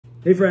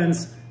Hey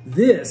friends,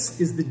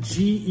 this is the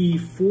GE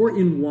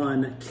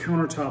 4-in-1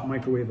 countertop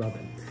microwave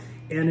oven.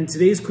 And in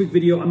today's quick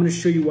video, I'm gonna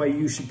show you why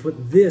you should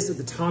put this at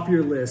the top of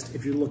your list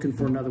if you're looking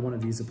for another one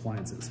of these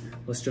appliances.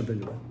 Let's jump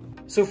into it.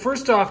 So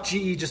first off,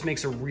 GE just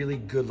makes a really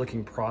good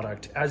looking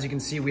product. As you can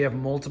see, we have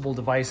multiple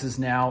devices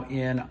now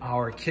in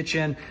our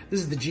kitchen.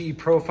 This is the GE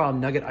Profile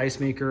Nugget Ice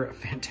Maker, a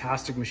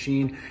fantastic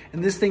machine.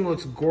 And this thing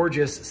looks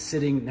gorgeous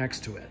sitting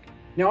next to it.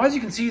 Now, as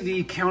you can see,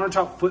 the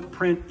countertop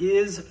footprint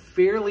is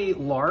fairly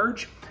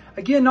large.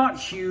 Again, not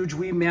huge.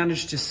 We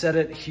managed to set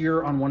it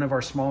here on one of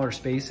our smaller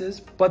spaces,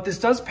 but this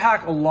does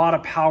pack a lot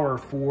of power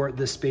for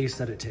the space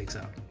that it takes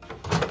up.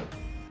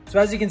 So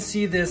as you can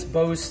see, this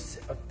boasts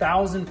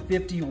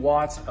 1,050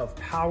 watts of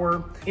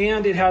power,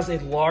 and it has a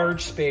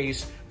large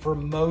space for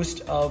most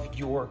of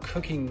your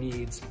cooking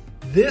needs.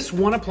 This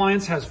one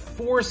appliance has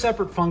 4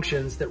 separate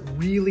functions that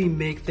really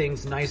make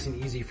things nice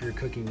and easy for your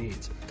cooking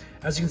needs.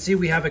 As you can see,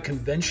 we have a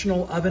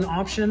conventional oven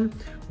option.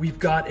 We've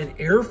got an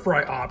air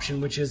fry option,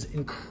 which is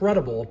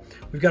incredible.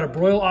 We've got a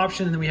broil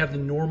option, and then we have the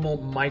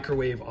normal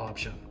microwave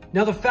option.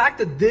 Now, the fact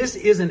that this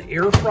is an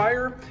air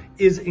fryer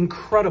is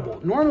incredible.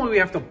 Normally, we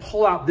have to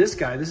pull out this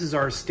guy. This is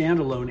our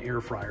standalone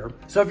air fryer.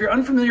 So if you're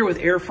unfamiliar with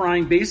air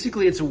frying,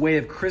 basically it's a way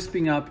of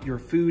crisping up your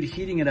food,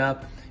 heating it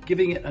up,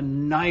 giving it a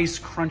nice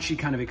crunchy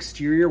kind of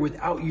exterior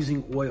without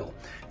using oil.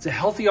 It's a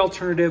healthy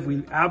alternative.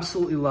 We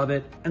absolutely love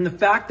it. And the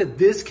fact that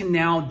this can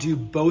now do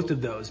both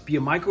of those, be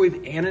a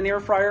microwave and an air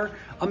fryer,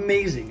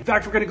 amazing. In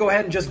fact, we're gonna go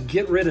ahead and just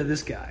get rid of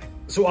this guy.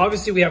 So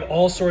obviously we have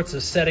all sorts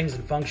of settings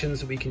and functions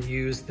that we can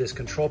use this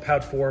control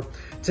pad for.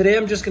 Today,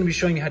 I'm just gonna be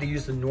showing you how to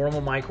use the normal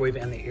microwave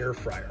and the air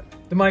fryer.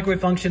 The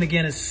microwave function,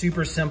 again, is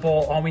super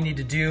simple. All we need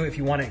to do if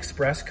you want to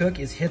express cook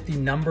is hit the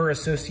number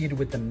associated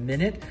with the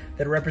minute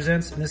that it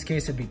represents. In this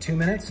case, it'd be 2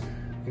 minutes.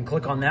 You can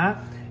click on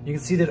that. You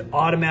can see that it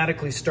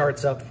automatically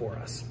starts up for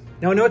us.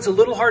 Now, I know it's a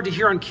little hard to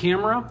hear on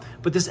camera,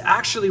 but this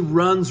actually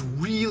runs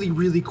really,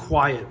 really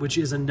quiet, which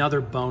is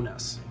another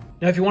bonus.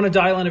 Now, if you want to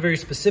dial in a very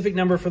specific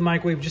number for the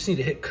microwave, you just need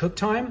to hit cook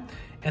time,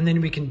 and then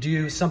we can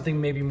do something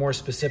maybe more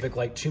specific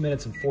like 2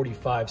 minutes and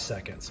 45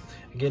 seconds.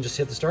 Again, just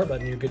hit the start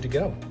button, you're good to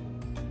go.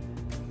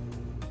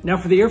 Now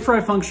for the air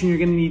fry function, you're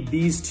gonna need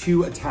these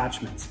 2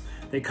 attachments.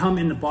 They come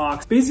in the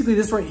box. Basically,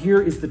 this right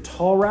here is the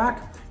tall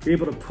rack. You're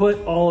able to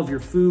put all of your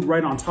food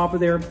right on top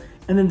of there.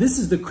 And then this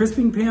is the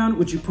crisping pan,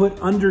 which you put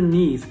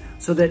underneath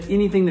so that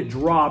anything that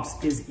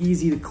drops is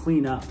easy to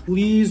clean up.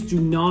 Please do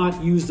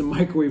not use the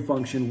microwave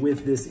function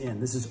with this in.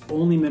 This is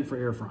only meant for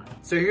air frying.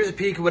 So here's a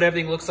peek of what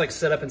everything looks like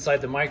set up inside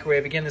the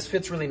microwave. Again, this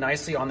fits really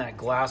nicely on that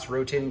glass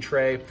rotating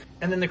tray.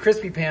 And then the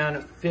crispy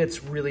pan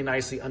fits really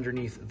nicely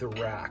underneath the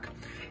rack.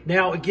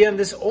 Now, again,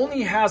 this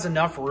only has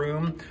enough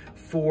room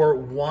for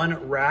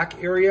 1 rack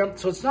area,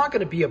 so it's not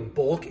gonna be a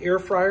bulk air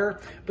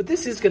fryer, but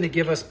this is gonna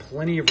give us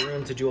plenty of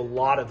room to do a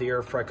lot of the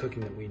air fry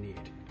cooking that we need.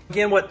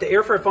 Again, what the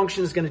air fry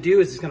function is gonna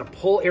do is it's gonna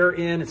pull air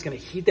in, it's gonna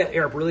heat that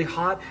air up really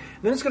hot,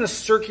 and then it's gonna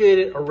circulate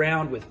it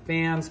around with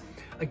fans.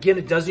 Again,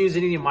 it doesn't use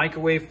any of the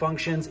microwave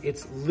functions.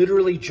 It's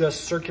literally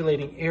just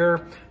circulating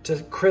air to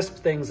crisp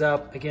things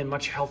up. Again,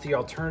 much healthier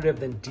alternative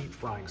than deep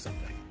frying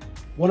something.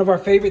 One of our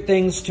favorite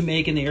things to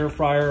make in the air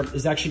fryer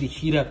is actually to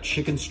heat up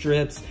chicken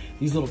strips,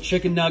 these little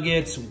chicken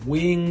nuggets,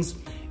 wings.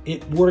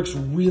 It works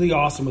really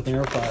awesome with an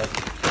air fryer.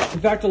 In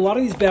fact, a lot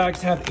of these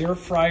bags have air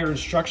fryer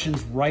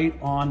instructions right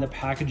on the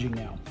packaging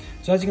now.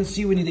 So as you can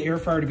see, we need the air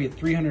fryer to be at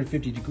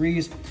 350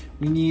 degrees.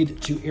 We need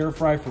to air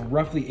fry for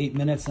roughly 8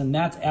 minutes, and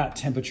that's at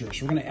temperature.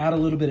 So we're gonna add a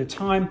little bit of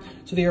time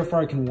so the air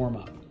fryer can warm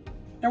up.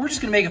 Now we're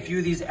just gonna make a few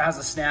of these as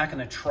a snack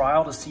and a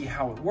trial to see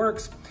how it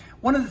works.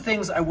 One of the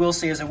things I will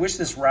say is I wish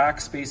this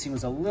rack spacing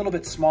was a little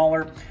bit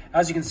smaller.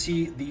 As you can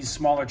see, these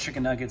smaller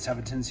chicken nuggets have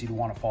a tendency to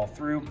want to fall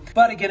through.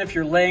 But again, if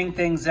you're laying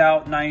things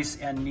out nice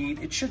and neat,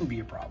 it shouldn't be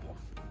a problem.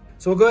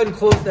 So we'll go ahead and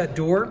close that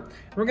door.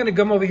 We're gonna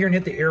come over here and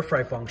hit the air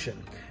fry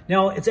function.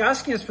 Now it's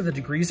asking us for the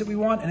degrees that we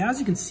want. And as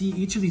you can see,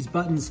 each of these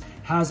buttons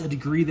has a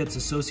degree that's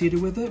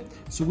associated with it.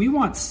 So we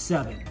want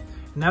 7.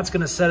 And that's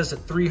gonna set us at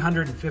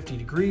 350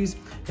 degrees.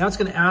 Now it's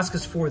gonna ask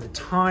us for the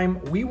time.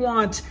 We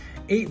want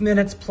 8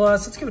 minutes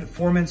plus. Let's give it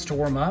 4 minutes to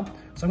warm up.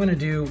 So I'm gonna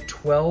do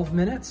 12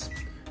 minutes.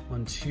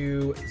 1,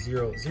 2,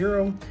 0,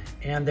 0.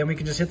 And then we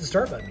can just hit the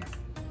start button.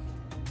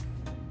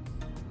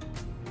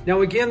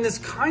 Now again, this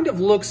kind of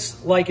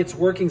looks like it's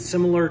working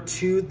similar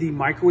to the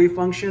microwave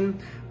function.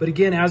 But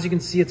again, as you can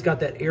see, it's got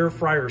that air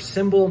fryer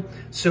symbol.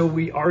 So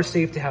we are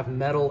safe to have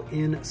metal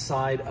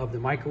inside of the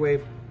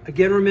microwave.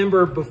 Again,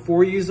 remember,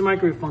 before you use the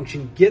microwave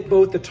function, get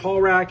both the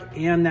tall rack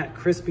and that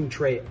crisping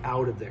tray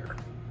out of there.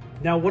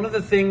 Now, one of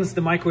the things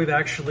the microwave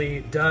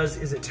actually does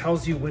is it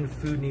tells you when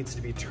food needs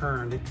to be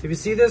turned. If you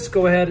see this,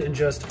 go ahead and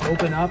just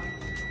open up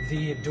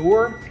the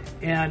door.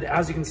 And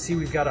as you can see,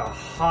 we've got a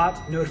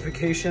hot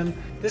notification.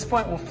 At this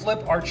point, we'll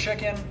flip our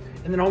chicken,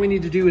 and then all we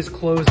need to do is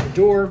close the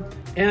door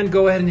and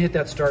go ahead and hit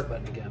that start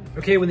button again.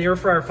 Okay, when the air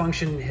fryer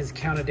function has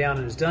counted down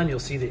and is done, you'll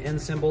see the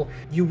end symbol.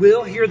 You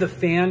will hear the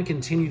fan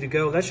continue to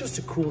go. That's just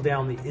to cool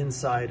down the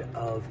inside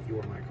of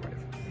your microwave.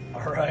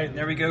 All right,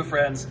 there we go,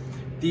 friends.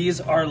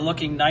 These are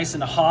looking nice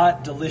and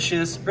hot,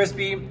 delicious,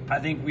 crispy. I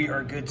think we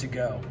are good to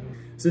go.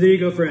 So there you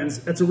go, friends.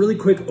 That's a really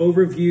quick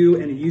overview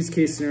and a use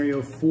case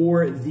scenario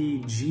for the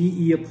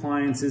GE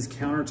Appliances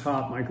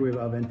countertop microwave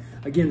oven.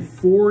 Again,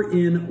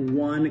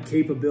 4-in-1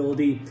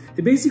 capability.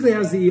 It basically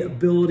has the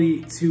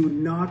ability to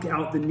knock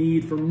out the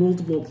need for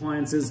multiple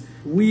appliances.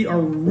 We are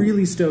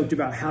really stoked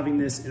about having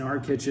this in our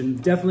kitchen.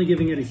 Definitely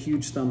giving it a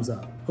huge thumbs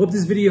up. Hope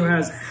this video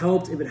has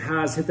helped. If it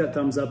has, hit that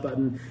thumbs up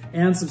button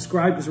and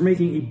subscribe, because we're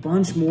making a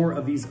bunch more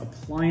of these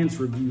appliance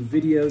review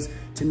videos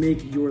to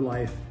make your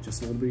life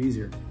just a little bit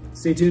easier.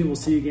 Stay tuned. We'll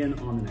see you again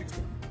on the next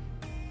one.